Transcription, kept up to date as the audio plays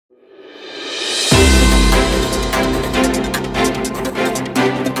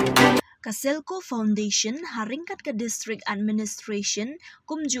Selco Foundation haringkat ke District Administration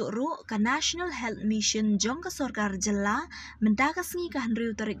kumjuru ke National Health Mission jong ke Sorkar Jela mendagasngi ke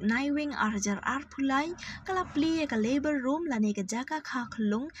Henry Tarik Naiwing Arjar Arpulai kalapli ke Labor Room lani ke Jaka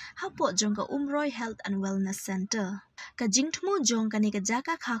Khyllung hapok jong ke Umroi Health and Wellness Center. Ka jingtmu jong ka ni ka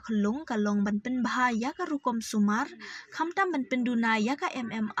Jaka Khyllung ka long ban pen bahaya ka rukom sumar khamtam ban penduna ya ka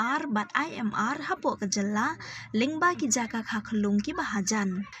MMR bat IMR hapok ke Jela lingba ki Jaka Khyllung ki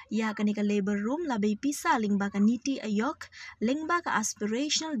bahajan ya ka ni ka Labor Room labai pisa lingba ka niti ayok lingba ka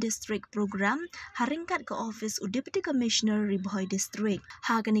Aspirational District Program haringkat ke Office u Deputy Commissioner Bhoi District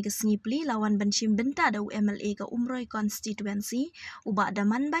ha ka ni ka snipli lawan ban benta da MLA ka Umroi Constituency uba da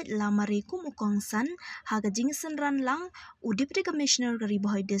manbat lamari kum ukongsan ha ka jingsen ran lang u Deputy Commissioner ke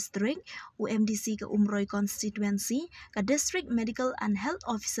Bhoi District u MDC ke Umroi Constituency ka District Medical and Health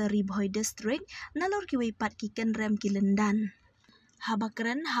Officer Bhoi District nalor ki weipat ki kenrem ki lendan.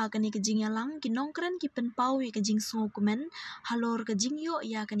 Habakren ha kani ke jingalang kinongkren ki penpau ke jing sungukumen halor ke jingyo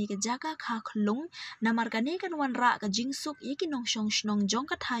ya kani ke Jaka Khyllung namar kani kan wanra ke jingsuk ye kinong snong jong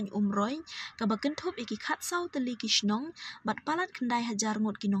kathan Umroi ke bakentup ki khatsau teli ki snong bat palat kendai hajar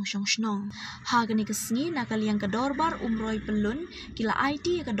ngut kinong snong ha kani ke sngi nakal yang ke dorbar Umroi pelun kila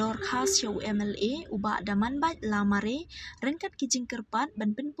IT ke dor khas ya MLA uba daman bat lamare rengkat ki jing kerpat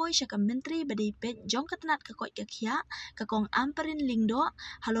ban penpoi sya ke menteri badai pet jong katnat ke koi ke khia ke kong amperin lingdo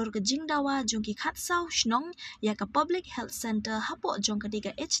halor ke jingdawa jong ki khatsau snong ya ka Public Health Center hapok jong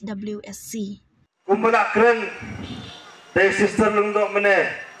ketiga HWSC. Kumbala keren dari sister lungdo mene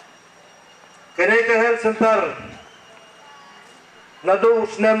kene ke Health Center Naduh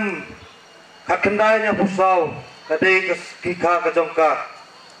Snem kakendainya pusau kadai ke kika ke jongka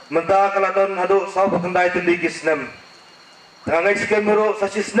menta kaladon hadu sau kakendai tuli ki Snem tangai skemero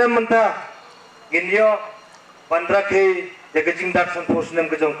sasi Snem menta ginyo pandrakhe ya kecing dak san pos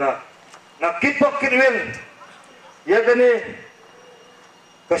Snem ke jongka na kitpok kitwin ya kene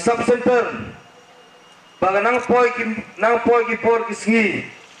ke sub center baga nang poi ki por ki sngi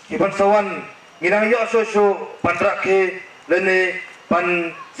ki bansawan ginang yo so pandrakhe lene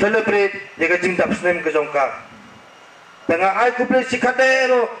pan celebrate ya kecing dak Snem ke jongka tengah ai kuple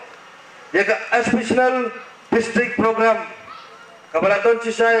sikadero ya ka Aspirational District Program kabalaton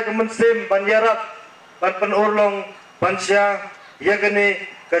cisai ke mensim banjarap ban penurlong Pansya ya kene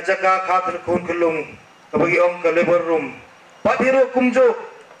ke Jaka Khyllung ke bagi ong ke Labor Room patiro kumjo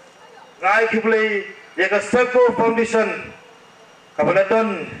ngai kiblei ya ke Selco Foundation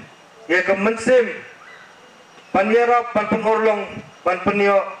kabalaton ya ke mensim panyarap pan penurlong pan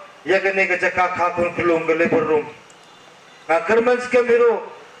penio ya kene ke Jaka Khyllung ke Labor Room na kerman skemiro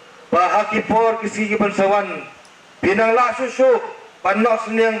bahaki por kisi ki bansawan pinang la susu panok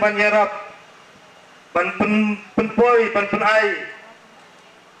seniang panyarap pan penpoi pan penai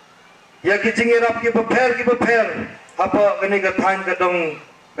ya ki jingirap ki beper apa kene ke than ke dong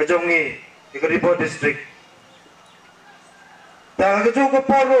ke jongi ke Bhoi District ta ke ju ko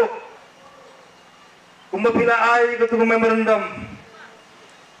poro kumapila ai ke tu memorandum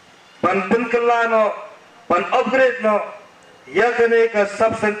pan penkelano pan upgrade no ya kene ke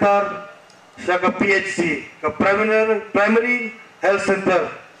sub center sa ke PHC ke primary health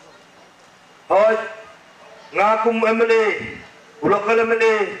center hoy ngakum MLA ulokal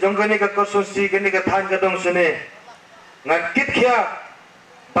MLA jongkani ka konstitusi kini ka than ka dong sene ngan kit khia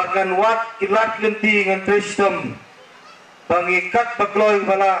bagan wat kilat lenti ngan system bangikat bagloi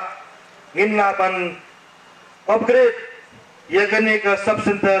bala ngin ngaban upgrade ya kani ka sub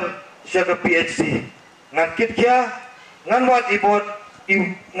center sia ka PHC ngan kit khia ngan wat ibot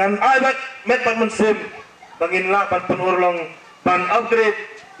ngan aibat met ban mensim bangin lapan penurlong ban upgrade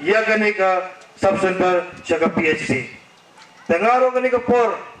ya kani ka sub center jaga PHC. Tengaro kani ke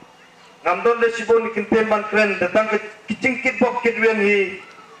por ngamdon le sibon kinten ban kren datang ke kicingkit bok kitwen hi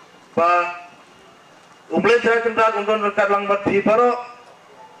ba umle jara kendat undon rekat lang bat hi baro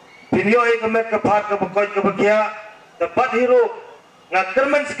pinyo e kemet ke phat ke bokoj ke bakia tepat hiro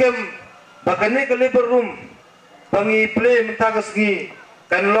ngakermen skem bakane ke Labor Room bangi play mentagasgi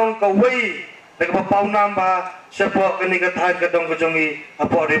kanlong ke wei de ke pau namba sepo kani ke than ke dong ke jongi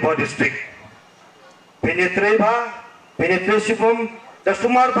apo Bhoi District penetrasi pun dah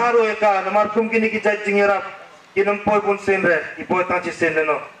sumar baru eka namar kum kini kita jingirap kinam poi pun senre ipoi tanci senre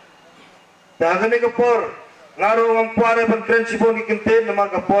no dah kene ke por ngaro ang puare ban krensi pun kinte namar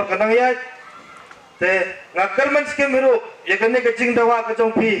ke por kanang ya te ngakar man skem hero ya kene ke jing dawa ke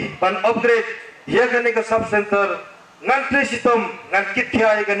jongpi ban upgrade ya kene ke sub center ngan sistem ngan kit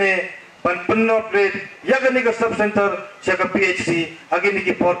khia ya kene ban pen upgrade ya kene ke sub center sia ke PHC agi ni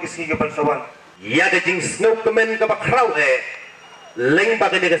ki por kisni ke ban sawan ya de jing snow kemen ke bakrau leng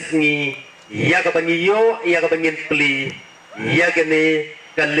bagani kasngi ya ka bangiyo ya ka bangin pli ya gani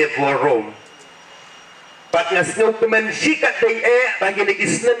kan levorom pat ngasngo kemen sikat dei bagani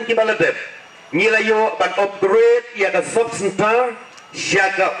kisnen ki baladep ngilayo ban upgrade ya ka sub center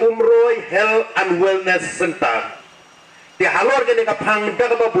Jaka Umroi Health and Wellness Center di halor gani ka phang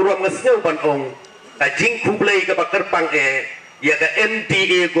da ka buram ngasngo ban ong ka jing kublai ka bakar pang ya ka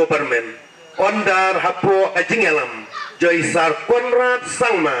NTA government ondar hapo ka jingelam Joisar Konrad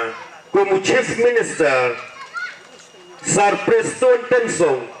Sangma, como Chief Minister, Sar Preston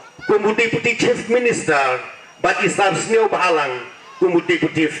Tensong, como Deputy Chief Minister, but Isar Sneo Bahalang, como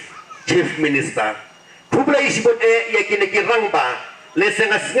Deputy Chief Minister. Kublai sibon yakin kirang ba, leseng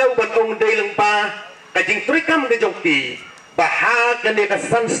asngaw ban ong dailang ba, kajing trikam ke jongti, bahag kani ka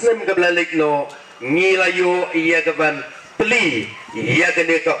Snem ka blalik no, ngilayo iya kaban pli, iya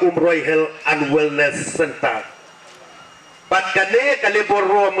kani ka Umroi Health and Wellness Center. Pat kane ka labor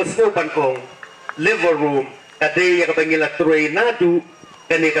room musno bankong labor room kade ya ka bangila troy Naduh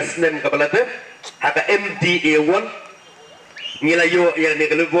kane ka Snem ka balate haka MDA 1 ngilayo ya ne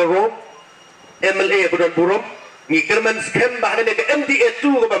ka labor room MLA budan burom ngi kerman scam ba kane ka MDA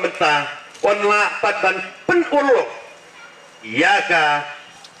 2 ka pamenta onla pat ban penulo Iaka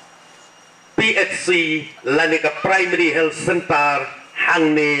PHC lani ka primary health center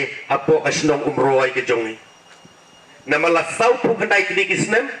hangne apo kasnong Umroi ke jongi namala sau pu kandai kini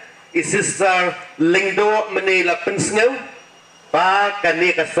Snem isisar lingdo menela pensngau ba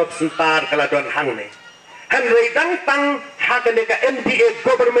kane ka sub sentar kala don hangne hanrei dang tang hakane ka MDA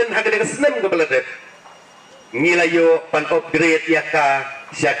government hakane ka Snem ka balade ngilayo pan upgrade Iaka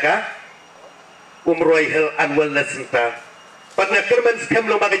Jaka Umroi Health and Wellness Center pat na kerman scam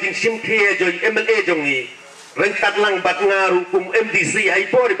lo magajing simkhe joy MLA jongi rentak lang bat ngaru kum MDC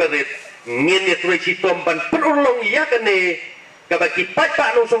ai bori baret ngin ya tuai citom ban perulong iya kane kabaki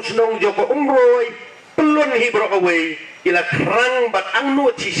patak nong song senong joko Umroi pelun hibro away ila kerang bat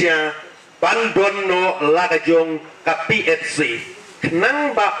angnu cisya bandon no lagajong ka PHC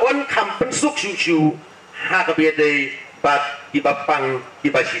kenang ba on kampen suk susu ha kabiade bat ibapang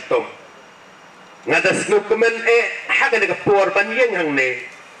ibasitom ngadas nukumen ha kane ka por ban yeng hang ne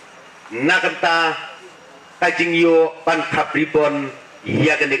nakanta kajing yo pan kapribon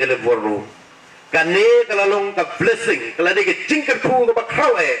iya kane ka levoru kane kalalong ka blessing kalade ke jingker pu ka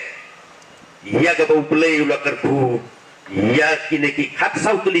bakrau iya ka bau play ula kerpu iya kine ki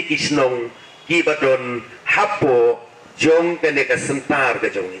khatsau tuli kisnong ki badon hapo jong kane ka sentar ka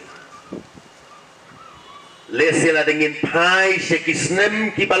jongi lesela dengin pai se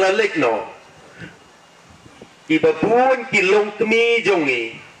Snem ki balalek no ki babun ki long kmi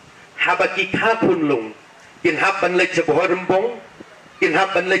jongi habaki khapun lung kin hapan lek se bohorembong kin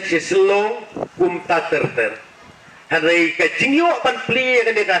hapan lek se selong tater harai ka jingyo pan pli ya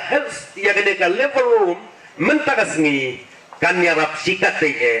kane ka health ya kane ka level room mentakasngi kan ya rap sikat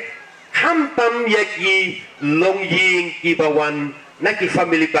te hamtam ya ki long ying ki bawan na ki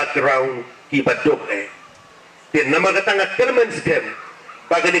family background ki badok tin nama katanga kerman scam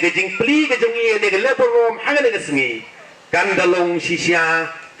bagane ka jing pli ka jongi ne ka level room hangane ka sngi kan dalong sisya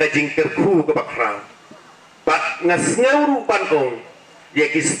ka jing kerku ka background pat ngasngau panong ya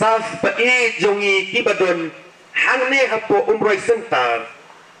ki staff pa jongi ki badon hangne hapo Umroi Center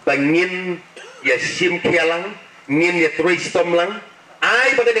bangin ya sim kialang ngin ya tristom lang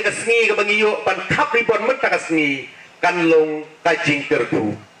ai bagane ka sngi ka bangiyo pan khap ripon men ta ka sngi kanlong ka jing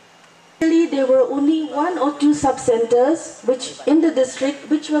kerku. There were only 1 or 2 sub-centers in the district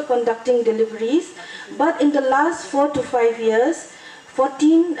which were conducting deliveries, but in the last 4 to 5 years,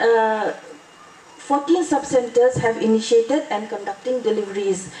 14 sub-centers have initiated and conducting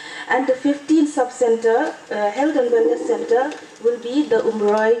deliveries, and the 15th sub-center, Health and Wellness Center, will be the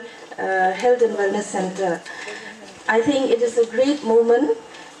Umroi Health and Wellness Center. I think it is a great moment,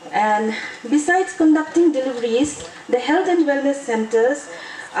 and besides conducting deliveries, the Health and Wellness Centers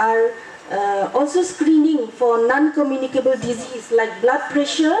are also screening for non-communicable disease like blood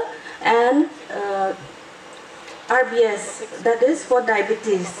pressure and RBS, that is for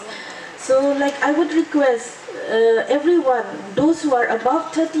diabetes. So I would request everyone, those who are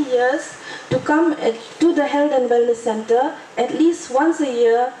above 30 years, to come to the Health and Wellness Center at least once a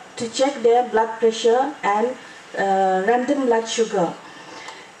year to check their blood pressure and random blood sugar.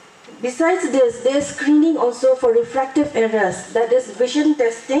 Besides this, there is screening also for refractive errors, that is vision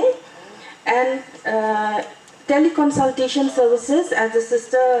testing, and teleconsultation services, as the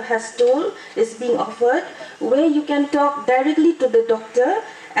sister has told, is being offered, where you can talk directly to the doctor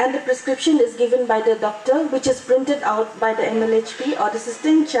and the prescription is given by the doctor, which is printed out by the MLHP or the sister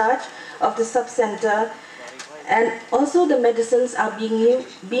in charge of the sub-center. and also the medicines are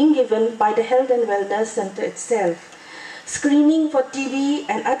being given by the Health and Wellness Center itself. Screening for TB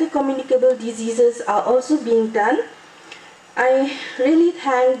and other communicable diseases are also being done. I really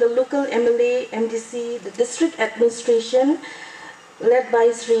thank the local MLA, MDC, the district administration led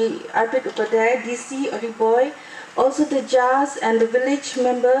by Sri Arpit Upadhyay, DC Bhoi, also the JAS and the village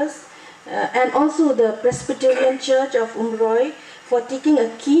members, and also the Presbyterian Church of Umroi for taking a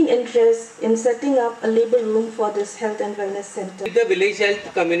keen interest in setting up a labor room for this health and wellness center. The village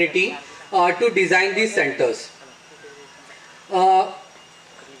health community to design these centers.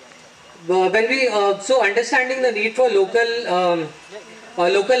 When we so understanding the need for local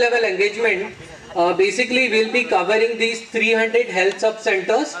level engagement, basically we'll be covering these 300 health sub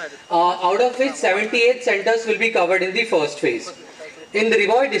centers, out of which 78 centers will be covered in the first phase. In the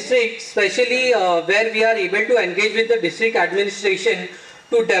Bhoi district, especially where we are able to engage with the district administration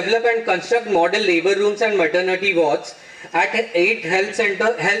to develop and construct model labor rooms and maternity wards at 8 health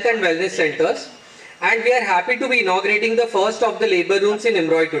and wellness centers. And we are happy to be inaugurating the first of the labor rooms in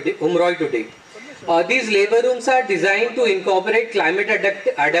Umroi today. These labor rooms are designed to incorporate climate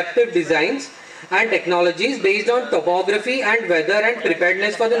adaptive designs and technologies based on topography and weather and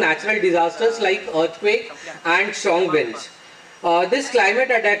preparedness for the natural disasters like earthquake and strong winds. This climate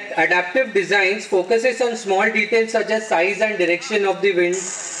adaptive designs focuses on small details such as size and direction of the wind,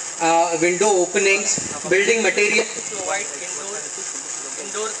 window openings, building materials to provide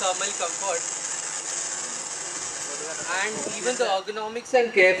indoor thermal comfort, and even the ergonomics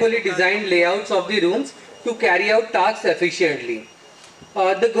and carefully designed layouts of the rooms to carry out tasks efficiently.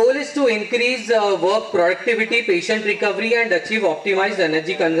 The goal is to increase work productivity, patient recovery, and achieve optimized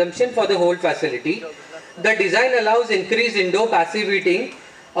energy consumption for the whole facility. The design allows increased indoor passive heating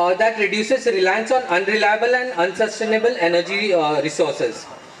that reduces reliance on unreliable and unsustainable energy resources.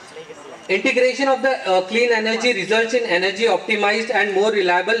 Integration of the clean energy results in energy optimized and more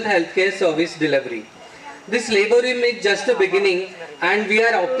reliable healthcare service delivery. This labor room is just a beginning, and we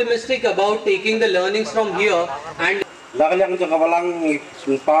are optimistic about taking the learnings from here and Nakalyang sa kawalang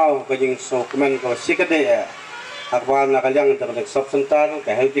sumpaw kanyang so kumen ko sikade akwan nakalyang sa kanyang subcenter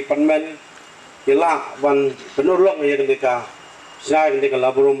ka health department kila wan penulong yang ketika saya ketika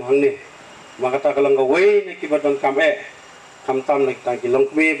laborum hangni makata kalang gawai ni kibadan kame kamtam ni kita kilong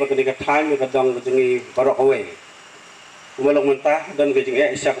kami ketika time kadang kejengi barok away umalong mentah dan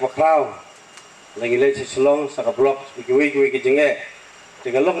kejeng isyak bakraw lagi le sislong sa ka blok kiwi kejeng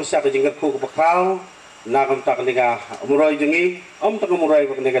ketika long isyak kejeng ku bakraw na kam tak ketika Umroi jengi tak Umroi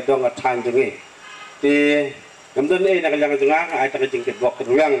ketika dong time jengi ti gamdan nak yang tengah ai tak kejeng ke blok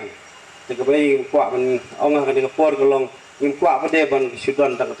keduyang ketika bayi kuat men ong ketika por kolong im kuat pada ban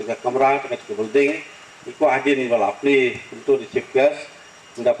sudan tak ketika kamera ketika building iku Hadien bala pli untuk di chief guest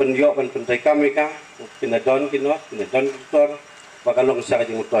nda penjok ban pentai kami ka pinadon tor bakalong sa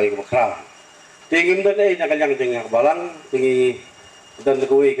kejeng utoi ke bakra tingim dan nak yang jeng balang tingi dan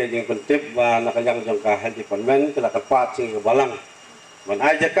kuwi kajing pentip ba nakajang jong ka health department kala kapat sing balang ban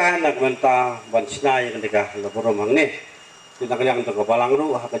Jaka nak menta ban snai ketika laborum hangni tinakajang jong ka balang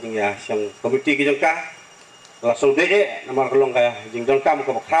ru ha kajing ya sing komiti ki jong ka langsung de namar kolong ka jing jong kam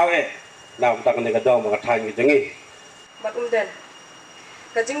ko khawe na ta kenika dong ma thai ki jengi bat den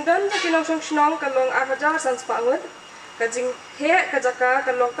kajing don ka kinong snong kalong 8000 sans pangut kajing he ka Jaka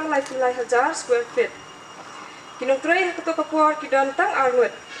kalong tang lai 1000 square feet Kinong tray ketua kapur kidan tang arnut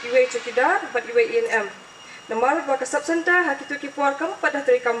iwe cekidar bat iwe INM. Namar baka subcenter hakitu kipur kam pada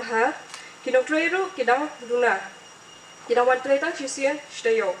tray kamha kinong tray ru kidang duna. Kidang wan tray tang sisian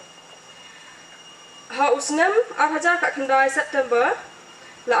stayo. Ha Snem arhajar kat kendai September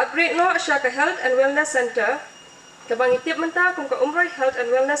la upgrade no Iaka Health and Wellness Center kabang itip menta kum ka Umroi Health and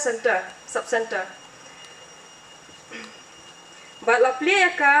Wellness Center subcenter. Bat la pli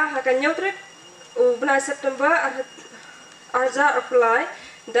Iaka hakan nyotrik Bulan September Arza apply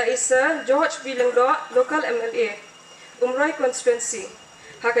da isa George Bilangdo local MLA Umroi constituency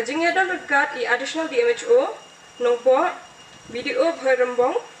haka jingya dan regat I additional DMHO nongpo BDO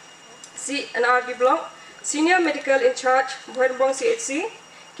Bhoi CNRD block senior medical in charge Bhoi CHC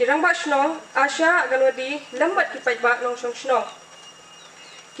kirang ba snong Asha ganwadi lambat kipai ba nong song snong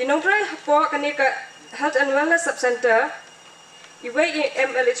kinong try hapo kanika health and wellness sub center iwe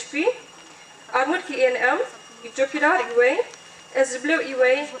MLHP Armut ki INM, Ijokidar iwe, SW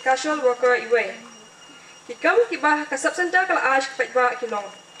iwe, casual worker iwe. Kikam kibah kasab center kala ash kipatba kilong.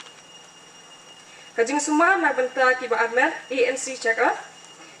 Kajing sumar na banta kiba admet ANC check up.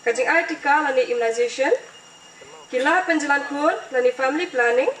 Kajing ay tika lani immunization. Kila penjalan kun lani family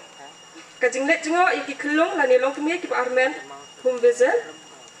planning. Kajing let jengo iki Khyllung lani long kemi kiba admet home visit.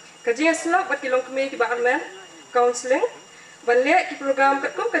 Kajing slap bat kilong kemi kiba admet counseling ban le ki program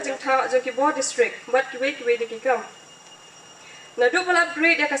kat kum ka jing tha jo ki bo district but ki we de ki kam Naduh will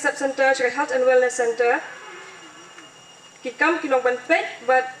upgrade Jaka sub center to health and wellness center ki kam ki nong ban pet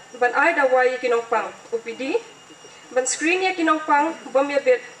ban ai da wai ki nong pang OPD ban screen ya ki nong pang bom ya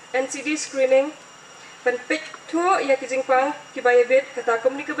bet NCD screening ban pet tu ya ki jing pang ki bay bet kata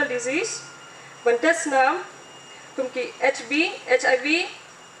communicable disease ban test nam kum ki HB HIV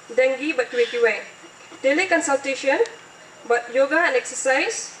dengue but ki we daily consultation but yoga and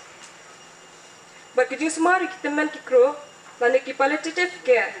exercise but ki jing smart ki teman ki kro lan ki palliative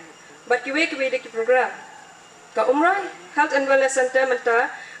care but ki we de ki program ka Umroi health and wellness center menta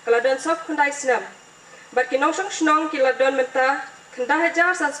kaladon sop kundai Snem but ki nong snong ki ladon menta kanda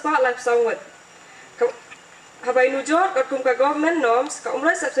hajar sanspa life songwat habai nujor kat kum ka government norms ka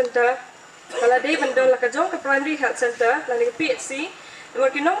Umroi sub center kala dei bandol la ka jong ka primary health center lan ki PHC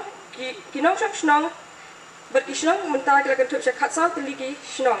nomor ki nong snong but ki snong menta ki la kan tup khat saw tili ki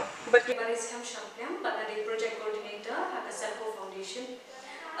snong but ki baris ham champion but ada project coordinator ha ka Selco Foundation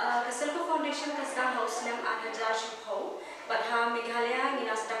ka Selco Foundation ka sta house Snem anajar shipho but ha Meghalaya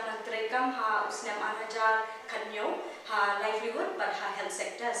ngina sta na trekam ha Snem anajar kanyo ha livelihood but ha health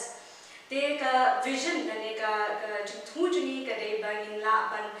sectors te ka vision ne ka jithujni ka de bangin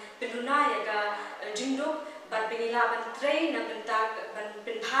la ban pinuna ya ka jindok but pinila ban train na bentak ban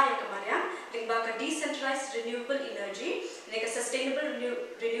pinbhaya ka maryam lingba ka decentralized renewable energy ne ka sustainable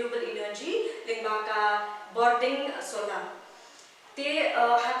renewable energy lingba ka boarding solar te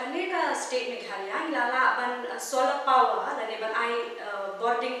hakane ka state Meghalaya lala ban solar power lane ban ai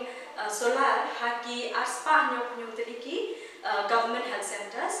boarding solar haki aspa nyok nyok teliki government health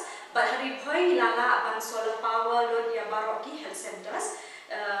centers but hari Bhoi lala ban solar power load ya baroki health centers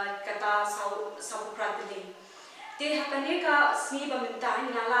kata sau pratili te hakane ka sni baminta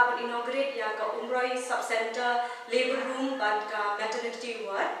lala ban inaugurate ya ka Umroi sub center labor room but ka maternity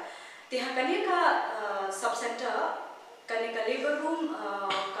ward te hakane ka sub center kane ka labor room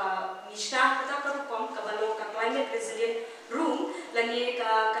ka mishna kata ka kom ka balo ka climate resilient room lani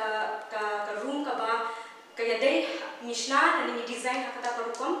ka room ka ba kaya dei mishna lani design kata ka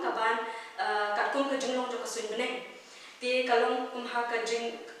kom ka ban ka kum ka jinglong jo ka sun bene te kalong kum ha ka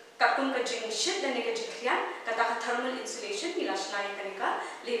jing ka kum ka jing shit lani ka jikrian kata ka thermal insulation milashna kane ka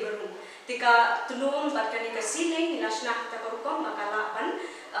labor room te ka tunom bat kane ka ceiling milashna kata ka kom makala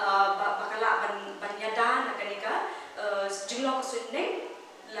ban yada na kane ka jinglong sunne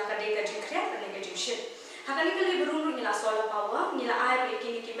la ka de ka jikrian kane ka jishit hakani ka labor room nila solar power nila air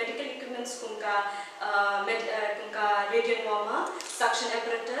ki medical equipments kumka radiant warmer suction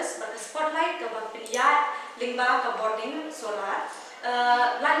apparatus but spotlight ka ba piliyat lingba ka boarding solar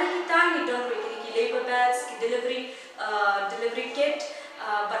lana kita ni don ki labor bags ki delivery kit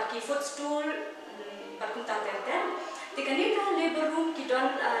but ki footstool but kumta terten tikani ka labor room ki don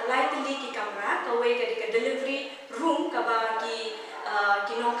light li ki kamera ka we ka delivery room ka ba ki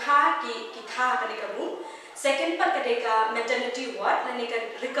nongkha ki kha ka room second part ka maternity ward lani ka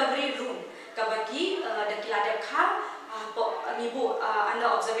recovery room ka ba ki dakila kha nibu under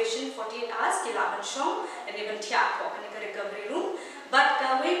observation 48 hours kila ban shong and even tia ko ka recovery room but ka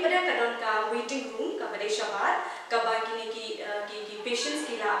we pada ka don ka waiting room ka bade shabar ka ba ki patients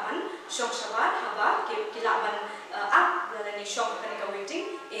kila ban shong shabar haba kila ban up lani shong ka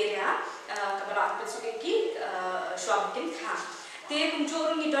waiting area ka bala pesuke ki shong kin kha te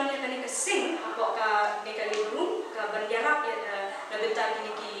kunjoro ni don ya ka sing apa ka ka room ka ban yarap na benta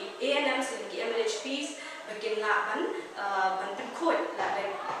ki ANMs ki MLHPs bagian laban ban khoi la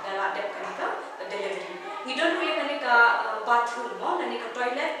de ka delivery ni don we ka bathroom mo na ka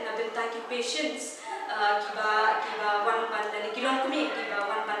toilet na benta ki patients kiba one ban na ki long kumi kiba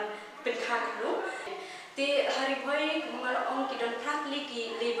one ban pilkha kalo te hari Bhoi mangal ong ki don pratli ki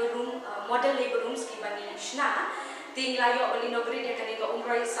labor room model labor rooms ki bani shna te layo oli inaugurate ya ka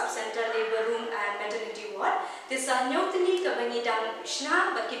Umroi sub center labor room and maternity ward te sahnyo tini ka bani dan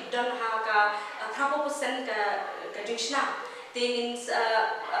shna ba ki don ha ka 30% ka jingshna te means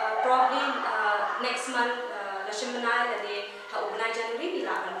probably next month lashimana lani ha ubna January ni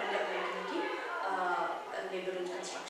la ban ki labor room construction